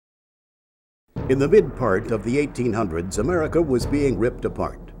In the mid-part of the 1800s, America was being ripped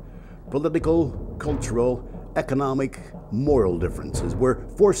apart. Political, cultural, economic, moral differences were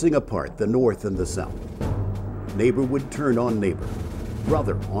forcing apart the North and the South. Neighbor would turn on neighbor,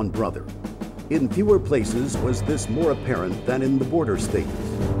 brother on brother. In fewer places was this more apparent than in the border states.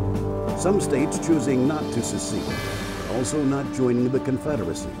 Some states choosing not to secede, but also not joining the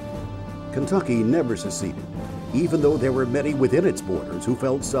Confederacy. Kentucky never seceded, even though there were many within its borders who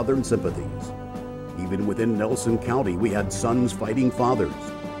felt Southern sympathies. Even within Nelson County, we had sons fighting fathers,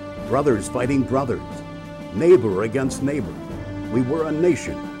 brothers fighting brothers, neighbor against neighbor. We were a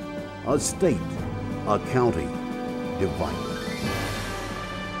nation, a state, a county divided.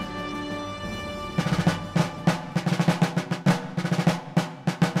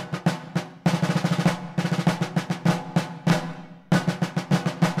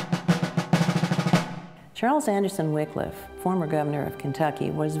 Charles Anderson Wickliffe, former governor of Kentucky,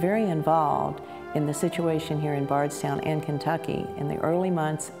 was very involved in the situation here in Bardstown and Kentucky in the early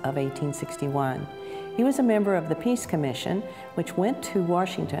months of 1861. He was a member of the Peace Commission, which went to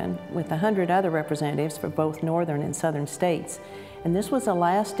Washington with 100 other representatives for both northern and southern states. And this was a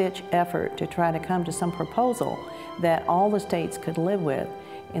last-ditch effort to try to come to some proposal that all the states could live with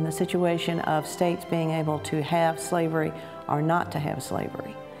in the situation of states being able to have slavery or not to have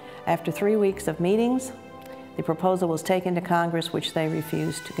slavery. After 3 weeks of meetings, the proposal was taken to Congress, which they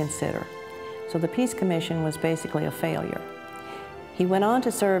refused to consider. So the Peace Commission was basically a failure. He went on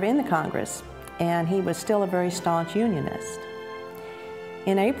to serve in the Congress, and he was still a very staunch Unionist.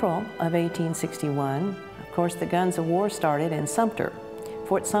 In April of 1861, of course, the guns of war started in Sumter,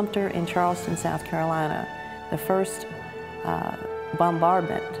 Fort Sumter in Charleston, South Carolina. The first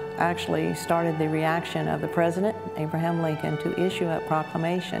bombardment actually started the reaction of the President, Abraham Lincoln, to issue a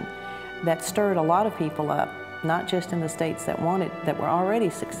proclamation that stirred a lot of people up, not just in the states that were already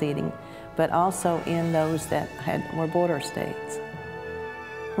succeeding, but also in those that were border states.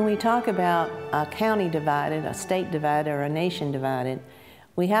 When we talk about a county divided, a state divided, or a nation divided,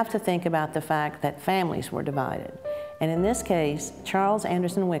 we have to think about the fact that families were divided. And in this case, Charles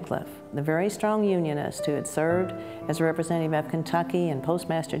Anderson Wickliffe, the very strong Unionist who had served as a representative of Kentucky and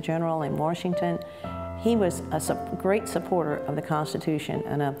Postmaster General in Washington, he was a great supporter of the Constitution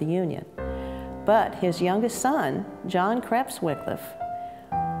and of the Union. But his youngest son, John Crepes Wickliffe,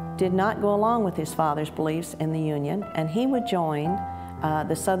 did not go along with his father's beliefs in the Union, and he would join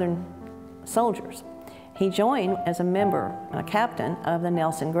the Southern soldiers. He joined as a member, a captain of the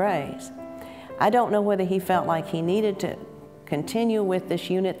Nelson Grays. I don't know whether he felt like he needed to continue with this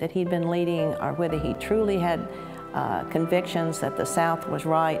unit that he'd been leading, or whether he truly had convictions that the South was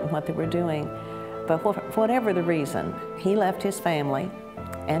right in what they were doing. But for whatever the reason, he left his family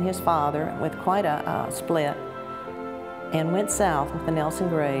and his father with quite a split and went south with the Nelson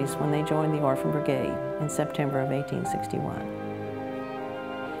Grays when they joined the Orphan Brigade in September of 1861.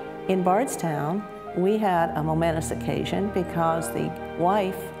 In Bardstown, we had a momentous occasion because the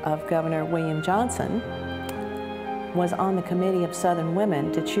wife of Governor William Johnson was on the Committee of Southern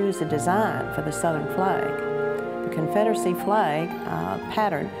Women to choose a design for the Southern flag. The Confederacy flag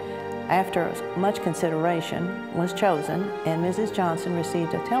pattern, after much consideration, was chosen, and Mrs. Johnson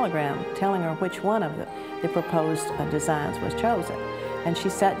received a telegram telling her which one of the proposed designs was chosen. And she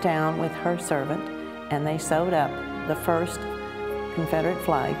sat down with her servant, and they sewed up the first Confederate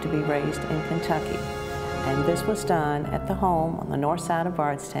flag to be raised in Kentucky. And this was done at the home on the north side of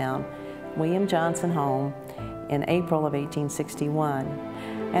Bardstown, William Johnson home, in April of 1861.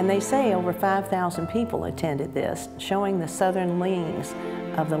 And they say over 5,000 people attended this, showing the Southern leanings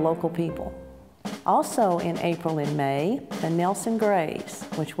of the local people. Also in April and May, the Nelson Grays,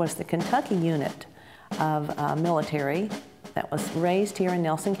 which was the Kentucky unit of military that was raised here in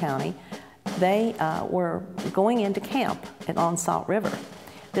Nelson County, they were going into camp on Salt River.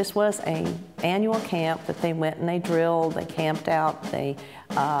 This was an annual camp that they went and they drilled, they camped out, they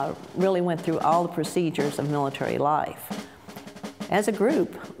really went through all the procedures of military life. As a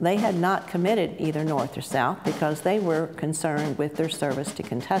group, they had not committed either north or south because they were concerned with their service to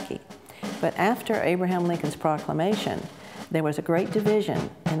Kentucky. But after Abraham Lincoln's proclamation, there was a great division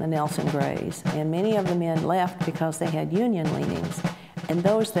in the Nelson Grays, and many of the men left because they had Union leanings, and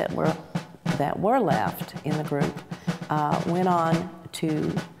those that were left in the group went on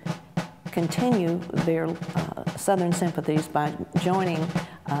to continue their Southern sympathies by joining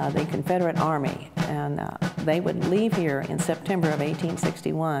the Confederate Army. And they would leave here in September of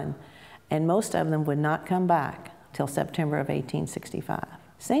 1861, and most of them would not come back till September of 1865.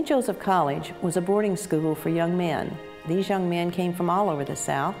 St. Joseph College was a boarding school for young men. These young men came from all over the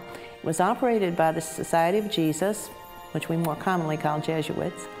South. It was operated by the Society of Jesus, which we more commonly call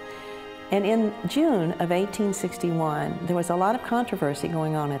Jesuits. And in June of 1861, there was a lot of controversy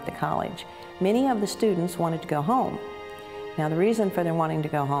going on at the college. Many of the students wanted to go home. Now, the reason for their wanting to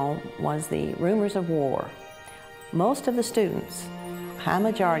go home was the rumors of war. Most of the students, a high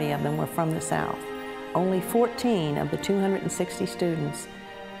majority of them, were from the South. Only 14 of the 260 students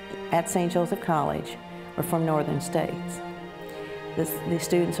at St. Joseph College were from northern states. The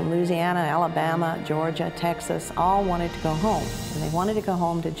students from Louisiana, Alabama, Georgia, Texas, all wanted to go home. And they wanted to go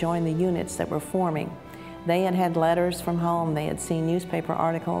home to join the units that were forming. They had had letters from home, they had seen newspaper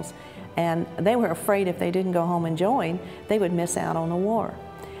articles, and they were afraid if they didn't go home and join, they would miss out on the war.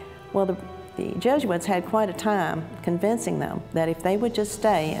 Well, the Jesuits had quite a time convincing them that if they would just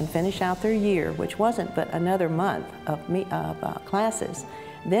stay and finish out their year, which wasn't but another month of classes,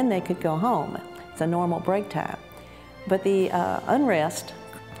 then they could go home. It's a normal break time. But the unrest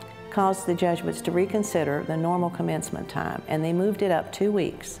caused the Jesuits to reconsider the normal commencement time, and they moved it up 2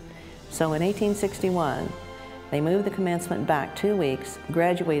 weeks. So in 1861, they moved the commencement back 2 weeks,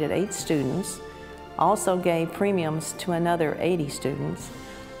 graduated 8 students, also gave premiums to another 80 students,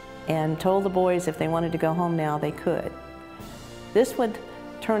 and told the boys if they wanted to go home now, they could. This would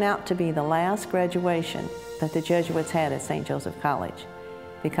turn out to be the last graduation that the Jesuits had at St. Joseph College,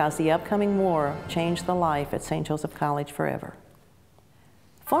 because the upcoming war changed the life at St. Joseph College forever.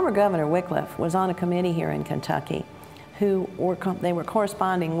 Former Governor Wycliffe was on a committee here in Kentucky they were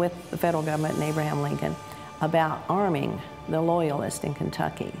corresponding with the federal government and Abraham Lincoln about arming the Loyalists in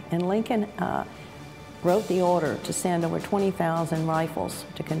Kentucky. And Lincoln wrote the order to send over 20,000 rifles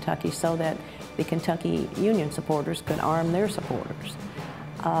to Kentucky so that the Kentucky Union supporters could arm their supporters.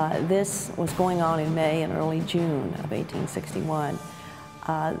 This was going on in May and early June of 1861.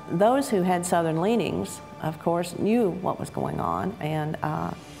 Those who had Southern leanings, of course, knew what was going on, and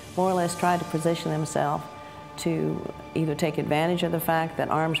more or less tried to position themselves to either take advantage of the fact that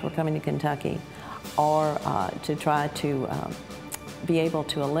arms were coming to Kentucky or to try to be able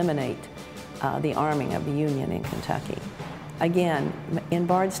to eliminate the arming of the Union in Kentucky. Again, in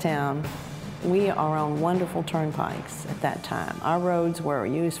Bardstown, we are on wonderful turnpikes at that time. Our roads were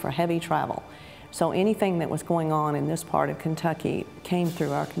used for heavy travel. So anything that was going on in this part of Kentucky came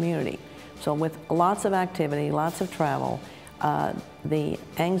through our community. So with lots of activity, lots of travel, the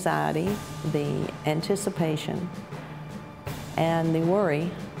anxiety, the anticipation, and the worry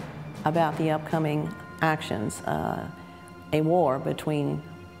about the upcoming actions, a war between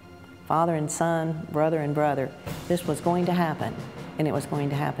father and son, brother and brother, this was going to happen, and it was going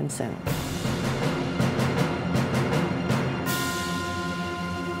to happen soon.